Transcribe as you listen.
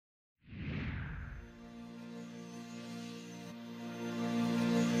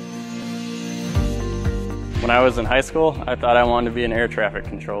When I was in high school, I thought I wanted to be an air traffic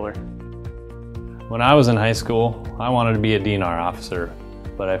controller. When I was in high school, I wanted to be a DNR officer,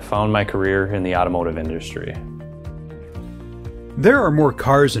 but I found my career in the automotive industry. There are more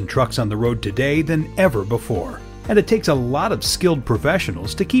cars and trucks on the road today than ever before, and it takes a lot of skilled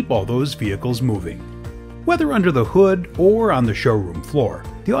professionals to keep all those vehicles moving. Whether under the hood or on the showroom floor,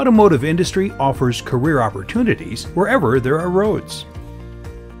 the automotive industry offers career opportunities wherever there are roads.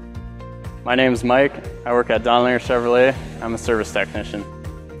 My name's Mike. I work at Dondelinger Chevrolet. I'm a service technician.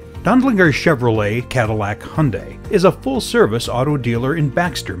 Dondelinger Chevrolet, Cadillac, Hyundai is a full-service auto dealer in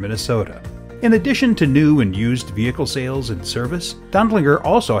Baxter, Minnesota. In addition to new and used vehicle sales and service, Dondelinger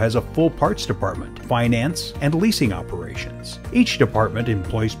also has a full parts department, finance, and leasing operations. Each department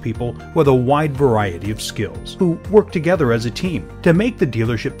employs people with a wide variety of skills who work together as a team to make the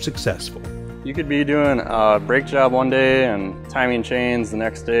dealership successful. You could be doing a brake job one day and timing chains the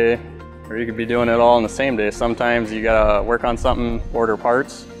next day, or you could be doing it all in the same day. Sometimes you gotta work on something, order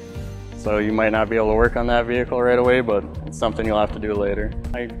parts, so you might not be able to work on that vehicle right away, but it's something you'll have to do later.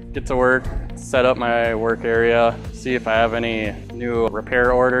 I get to work, set up my work area, see if I have any new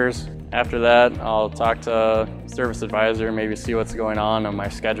repair orders. After that, I'll talk to service advisor, maybe see what's going on my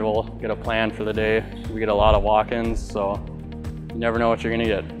schedule, get a plan for the day. We get a lot of walk-ins, so you never know what you're gonna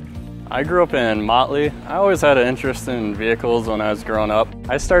get. I grew up in Motley. I always had an interest in vehicles when I was growing up.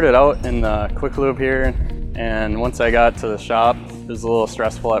 I started out in the quick lube here, and once I got to the shop, it was a little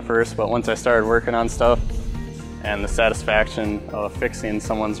stressful at first, but once I started working on stuff and the satisfaction of fixing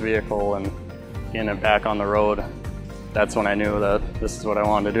someone's vehicle and getting it back on the road, that's when I knew that this is what I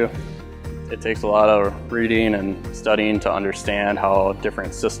wanted to do. It takes a lot of reading and studying to understand how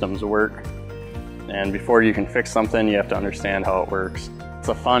different systems work. And before you can fix something, you have to understand how it works. It's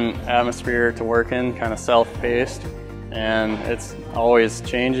a fun atmosphere to work in, kind of self-paced, and it's always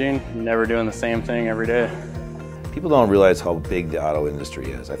changing. You're never doing the same thing every day. People don't realize how big the auto industry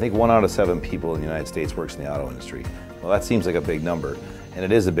is. I think 1 out of 7 people in the United States works in the auto industry. Well, that seems like a big number, and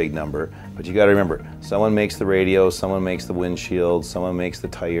it is a big number, but you got to remember, someone makes the radio, someone makes the windshield, someone makes the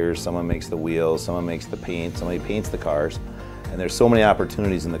tires, someone makes the wheels, someone makes the paint, somebody paints the cars, and there's so many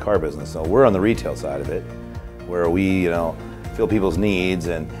opportunities in the car business. So we're on the retail side of it, where we, fill people's needs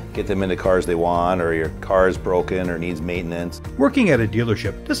and get them into cars they want, or your car is broken or needs maintenance. Working at a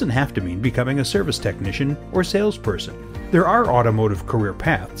dealership doesn't have to mean becoming a service technician or salesperson. There are automotive career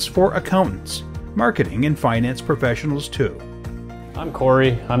paths for accountants, marketing, and finance professionals too. I'm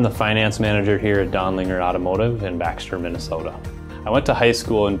Corey. I'm the finance manager here at Dondelinger Automotive in Baxter, Minnesota. I went to high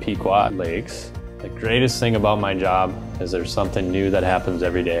school in Pequot Lakes. The greatest thing about my job is there's something new that happens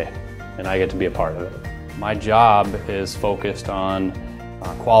every day, and I get to be a part of it. My job is focused on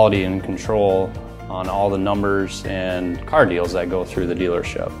quality and control on all the numbers and car deals that go through the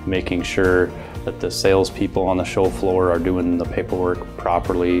dealership, making sure that the salespeople on the show floor are doing the paperwork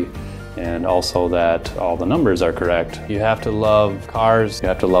properly, and also that all the numbers are correct. You have to love cars, you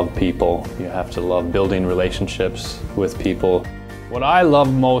have to love people, you have to love building relationships with people. What I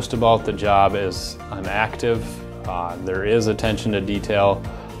love most about the job is I'm active, there is attention to detail,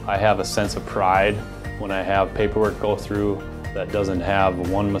 I have a sense of pride when I have paperwork go through that doesn't have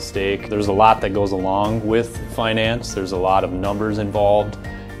one mistake. There's a lot that goes along with finance. There's a lot of numbers involved,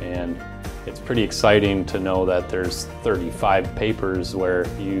 and it's pretty exciting to know that there's 35 papers where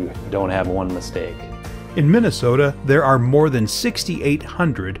you don't have one mistake. In Minnesota, there are more than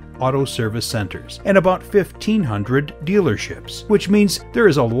 6,800 auto service centers and about 1,500 dealerships, which means there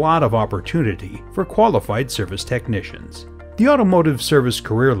is a lot of opportunity for qualified service technicians. The automotive service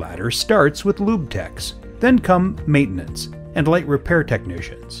career ladder starts with lube techs, then come maintenance and light repair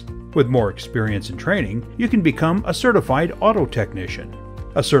technicians. With more experience and training, you can become a certified auto technician,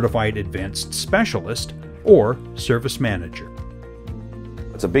 a certified advanced specialist, or service manager.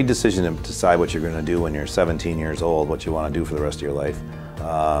 It's a big decision to decide what you're going to do when you're 17 years old, what you want to do for the rest of your life.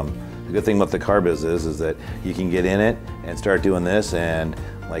 The good thing about the car business is that you can get in it and start doing this, and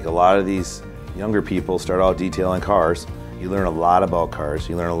like a lot of these younger people start out detailing cars. You learn a lot about cars,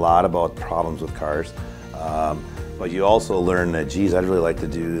 you learn a lot about problems with cars, but you also learn that, geez, I'd really like to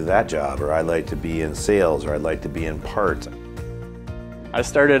do that job, or I'd like to be in sales, or I'd like to be in parts. I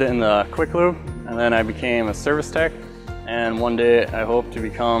started in the quick lube, and then I became a service tech, and one day I hope to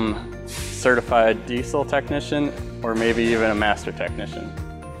become a certified diesel technician, or maybe even a master technician.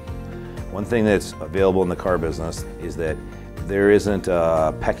 One thing that's available in the car business is that there isn't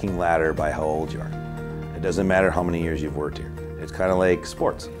a pecking ladder by how old you are. It doesn't matter how many years you've worked here. It's kind of like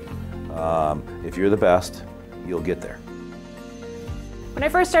sports. If you're the best, you'll get there. When I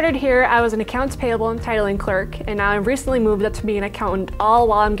first started here, I was an accounts payable and titling clerk, and now I've recently moved up to be an accountant, all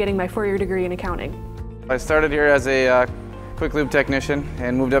while I'm getting my 4-year degree in accounting. I started here as a quick lube technician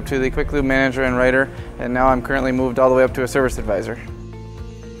and moved up to the quick lube manager and writer, and now I'm currently moved all the way up to a service advisor.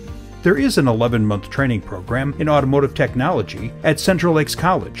 There is an 11-month training program in automotive technology at Central Lakes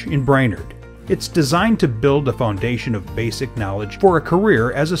College in Brainerd. It's designed to build a foundation of basic knowledge for a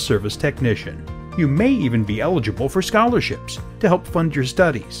career as a service technician. You may even be eligible for scholarships to help fund your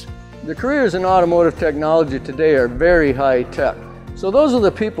studies. The careers in automotive technology today are very high tech. So those are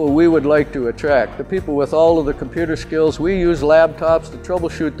the people we would like to attract, the people with all of the computer skills. We use laptops to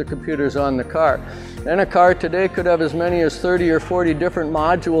troubleshoot the computers on the car. And a car today could have as many as 30 or 40 different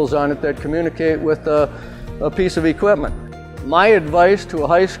modules on it that communicate with a piece of equipment. My advice to a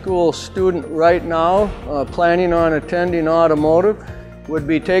high school student right now planning on attending automotive would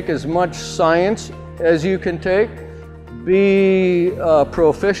be take as much science as you can take, be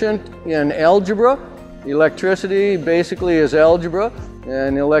proficient in algebra. Electricity basically is algebra,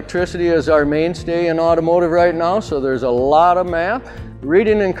 and electricity is our mainstay in automotive right now, so there's a lot of math.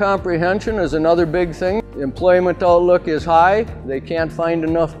 Reading and comprehension is another big thing. Employment outlook is high. They can't find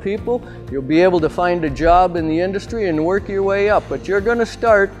enough people. You'll be able to find a job in the industry and work your way up, but you're going to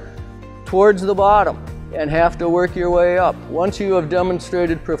start towards the bottom and have to work your way up. Once you have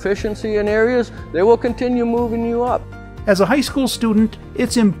demonstrated proficiency in areas, they will continue moving you up. As a high school student,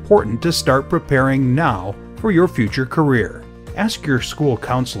 it's important to start preparing now for your future career. Ask your school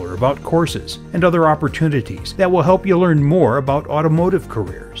counselor about courses and other opportunities that will help you learn more about automotive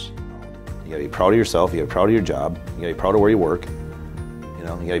careers. You gotta be proud of yourself, you gotta be proud of your job, you gotta be proud of where you work, you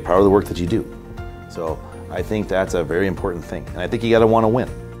gotta be proud of the work that you do. So I think that's a very important thing, and I think you gotta want to win.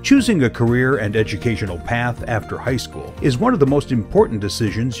 Choosing a career and educational path after high school is one of the most important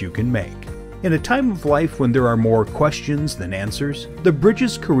decisions you can make. In a time of life when there are more questions than answers, the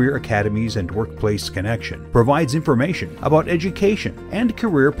Bridges Career Academies and Workplace Connection provides information about education and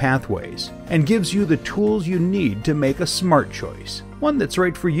career pathways and gives you the tools you need to make a smart choice, one that's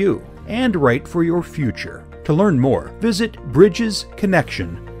right for you and right for your future. To learn more, visit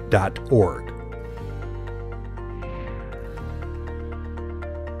bridgesconnection.org.